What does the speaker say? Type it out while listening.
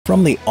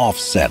From the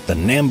offset, the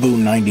Nambu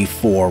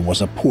 94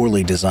 was a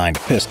poorly designed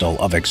pistol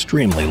of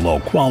extremely low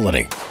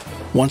quality.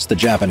 Once the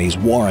Japanese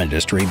war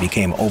industry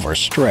became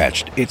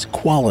overstretched, its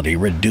quality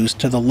reduced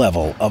to the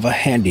level of a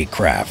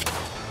handicraft.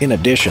 In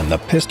addition, the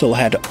pistol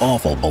had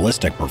awful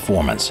ballistic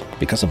performance.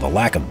 Because of the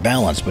lack of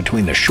balance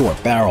between the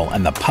short barrel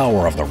and the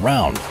power of the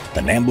round,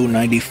 the Nambu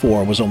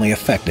 94 was only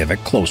effective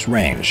at close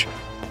range.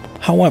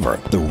 However,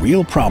 the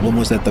real problem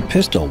was that the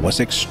pistol was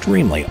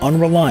extremely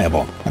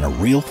unreliable and a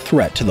real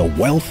threat to the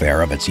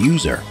welfare of its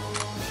user.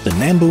 The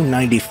Nambu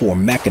 94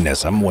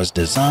 mechanism was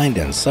designed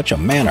in such a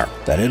manner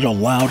that it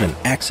allowed an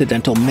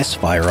accidental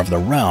misfire of the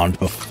round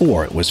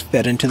before it was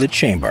fed into the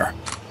chamber.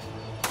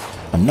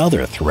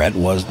 Another threat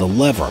was the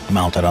lever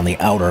mounted on the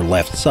outer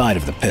left side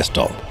of the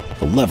pistol.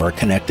 The lever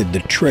connected the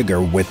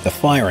trigger with the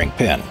firing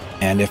pin,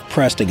 and if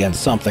pressed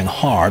against something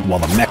hard while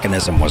the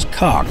mechanism was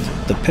cocked,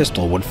 the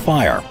pistol would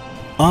fire.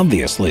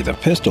 Obviously, the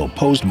pistol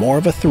posed more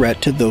of a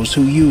threat to those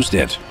who used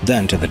it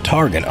than to the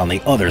target on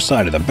the other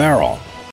side of the barrel.